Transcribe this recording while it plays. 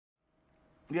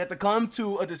You have to come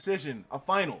to a decision, a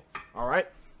final, all right?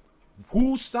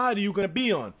 Whose side are you going to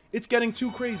be on? It's getting too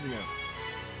crazy now.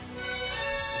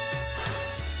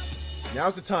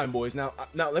 Now's the time, boys. Now,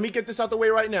 let me get this out the way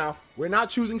right now. We're not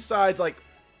choosing sides like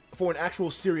for an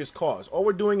actual serious cause. All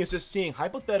we're doing is just seeing,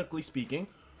 hypothetically speaking,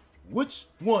 which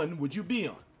one would you be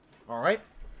on, all right?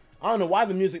 I don't know why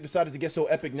the music decided to get so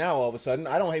epic now all of a sudden.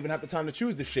 I don't even have the time to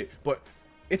choose this shit, but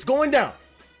it's going down.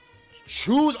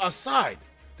 Choose a side.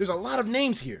 There's a lot of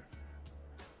names here.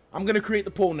 I'm going to create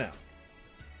the poll now.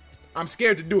 I'm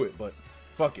scared to do it, but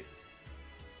fuck it.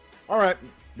 All right,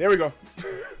 there we go.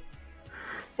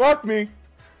 Fuck me.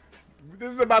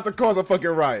 This is about to cause a fucking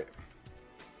riot.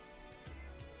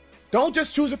 Don't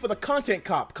just choose it for the content.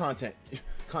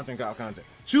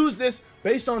 Choose this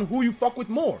based on who you fuck with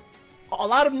more. A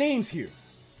lot of names here.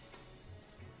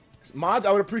 Mods,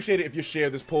 I would appreciate it if you share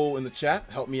this poll in the chat.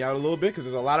 Help me out a little bit, because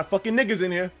there's a lot of fucking niggas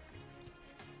in here.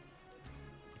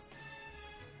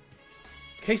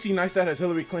 Casey Neistat has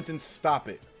Hillary Clinton. Stop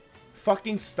it.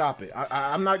 Fucking stop it.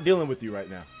 I'm not dealing with you right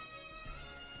now.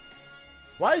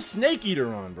 Why is Snake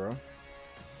Eater on, bro?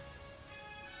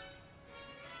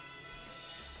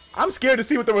 I'm scared to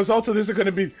see what the results of this are going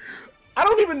to be. I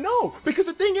don't even know. Because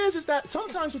the thing is that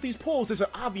sometimes with these polls, there's an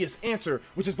obvious answer,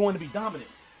 which is going to be dominant.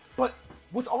 But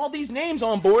with all these names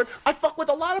on board, I fuck with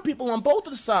a lot of people on both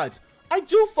of the sides. I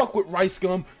do fuck with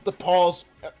Ricegum, the Pauls,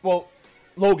 well,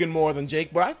 Logan more than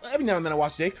Jake, but every now and then I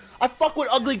watch Jake. I fuck with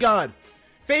Ugly God.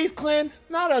 FaZe Clan,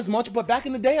 not as much, but back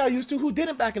in the day I used to. Who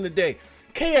didn't back in the day?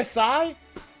 KSI,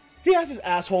 he has his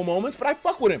asshole moments, but I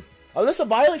fuck with him. Alyssa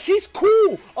Violet, she's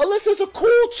cool. Alyssa's a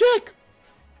cool chick.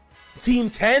 Team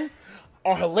 10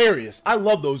 are hilarious. I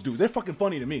love those dudes. They're fucking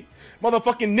funny to me.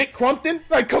 Motherfucking Nick Crumpton,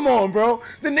 like, come on, bro.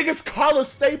 The niggas' collars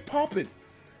stay popping.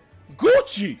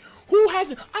 Gucci, who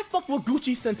hasn't? I fucked with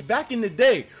Gucci since back in the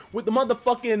day with the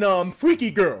motherfucking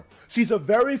freaky girl. She's a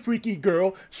very freaky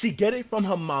girl. She get it from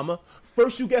her mama.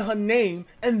 First you get her name,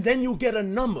 and then you get a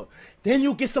number. Then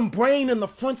you get some brain in the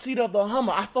front seat of the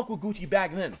Hummer. I fuck with Gucci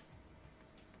back then.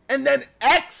 And then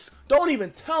X, don't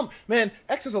even tell me. Man,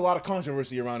 X has a lot of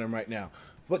controversy around him right now.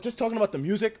 But just talking about the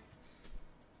music,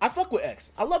 I fuck with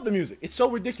X. I love the music. It's so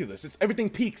ridiculous. It's everything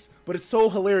peaks, but it's so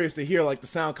hilarious to hear like the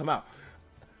sound come out.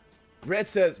 Red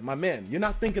says, my man, you're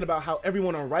not thinking about how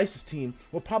everyone on Rice's team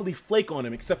will probably flake on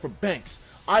him except for Banks.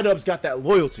 Idubbbz got that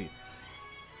loyalty.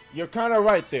 You're kind of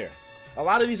right there. A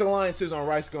lot of these alliances on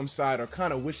Ricegum's side are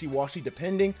kind of wishy-washy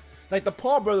depending. Like the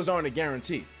Paul brothers aren't a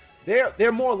guarantee.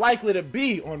 They're more likely to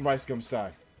be on Ricegum's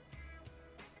side.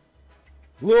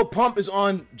 Lil Pump is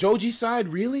on Joji's side,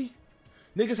 really?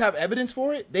 Niggas have evidence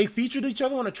for it? They featured each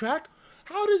other on a track?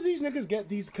 How does these niggas get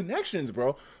these connections,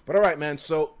 bro? But alright, man,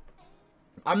 so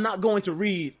I'm not going to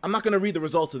read the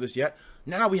results of this yet.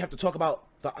 Now we have to talk about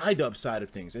the Idubbbz side of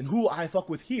things and who I fuck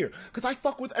with here. Because I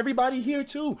fuck with everybody here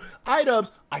too.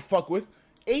 Idubbbz, I fuck with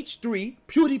H3,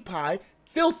 PewDiePie,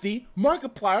 Filthy,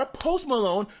 Markiplier, Post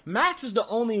Malone. Max is the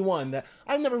only one that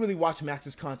I've never really watched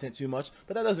Max's content too much,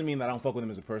 but that doesn't mean that I don't fuck with him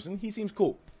as a person. He seems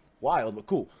cool. Wild, but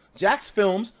cool. Jax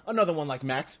Films, another one like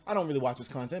Max. I don't really watch his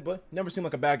content, but never seemed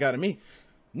like a bad guy to me.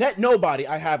 Net Nobody,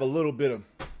 I have a little bit of,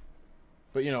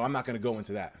 but you know, I'm not going to go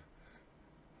into that.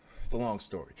 It's a long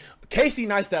story. Casey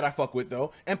Neistat I fuck with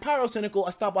though, and Pyrocynical,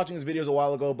 I stopped watching his videos a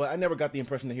while ago, but I never got the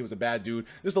impression that he was a bad dude.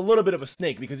 Just a little bit of a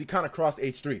snake because he kind of crossed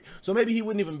H3. So maybe he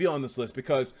wouldn't even be on this list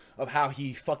because of how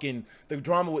he fucking, the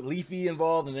drama with Leafy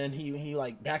involved, and then he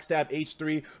like backstabbed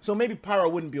H3. So maybe Pyro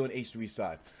wouldn't be on H3's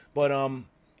side. But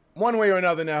one way or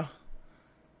another now,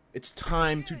 it's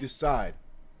time to decide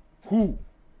who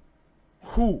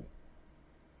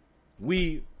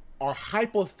we are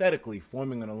hypothetically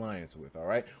forming an alliance with, all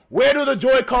right? Where do the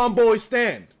JOYCON boys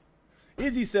stand?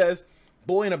 Izzy says,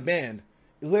 Boy in a Band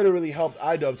literally helped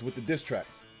Idubbbz with the diss track.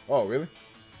 Oh, really?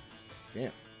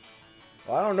 Damn.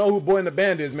 Well, I don't know who Boy in the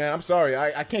Band is, man. I'm sorry.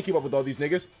 I can't keep up with all these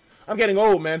niggas. I'm getting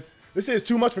old, man. This is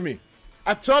too much for me.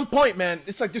 At some point, man,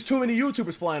 it's like there's too many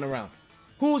YouTubers flying around.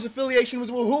 Whose affiliation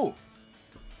was with who?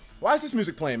 Why is this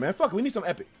music playing, man? Fuck it, we need some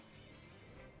epic.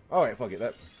 All right, fuck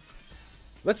it.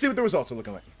 Let's see what the results are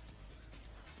looking like.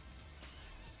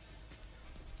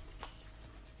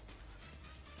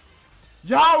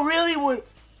 Y'all really would...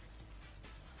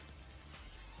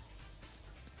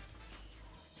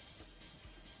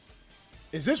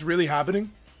 Is this really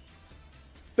happening?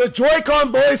 The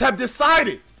JOYCON boys have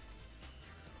decided.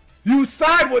 You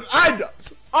side with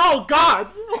Idubbbz. Oh, God.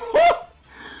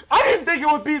 I didn't think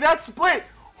it would be that split.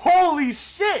 Holy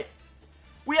shit.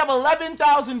 We have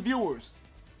 11,000 viewers.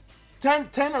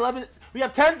 11. We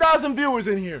have 10,000 viewers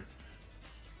in here.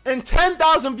 And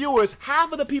 10,000 viewers,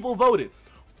 half of the people voted.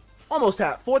 almost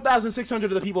half,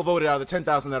 4,600 of the people voted out of the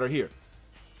 10,000 that are here.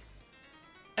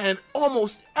 And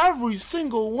almost every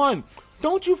single one.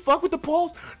 Don't you fuck with the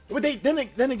polls? But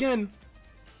then again,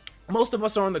 most of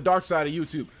us are on the dark side of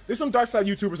YouTube. There's some dark side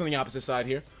YouTubers on the opposite side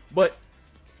here. But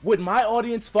would my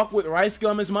audience fuck with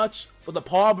Ricegum as much? With the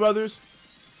Paul brothers?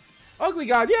 Ugly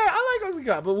God, yeah, I like Ugly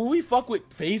God. But will we fuck with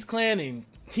FaZe Clan and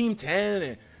Team 10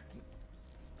 and...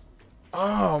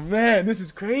 Oh man, this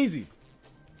is crazy.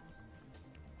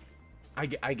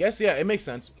 I guess, yeah, it makes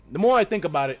sense. The more I think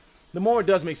about it, the more it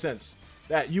does make sense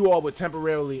that you all would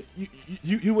temporarily,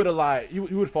 you would lie, you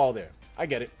would fall there. I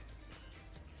get it.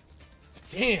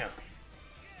 Damn.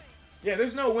 Yeah,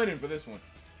 there's no winning for this one.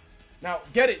 Now,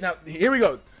 get it. Now, here we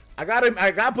go. I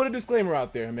gotta put a disclaimer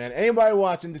out there, man. Anybody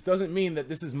watching, this doesn't mean that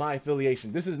this is my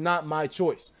affiliation. This is not my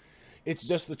choice. It's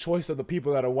just the choice of the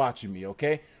people that are watching me,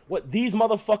 okay? What these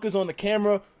motherfuckers on the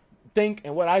camera think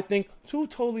and what I think, two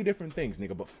totally different things,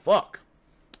 nigga. But fuck.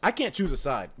 I can't choose a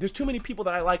side. There's too many people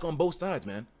that I like on both sides,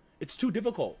 man. It's too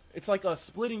difficult. It's like a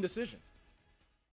splitting decision.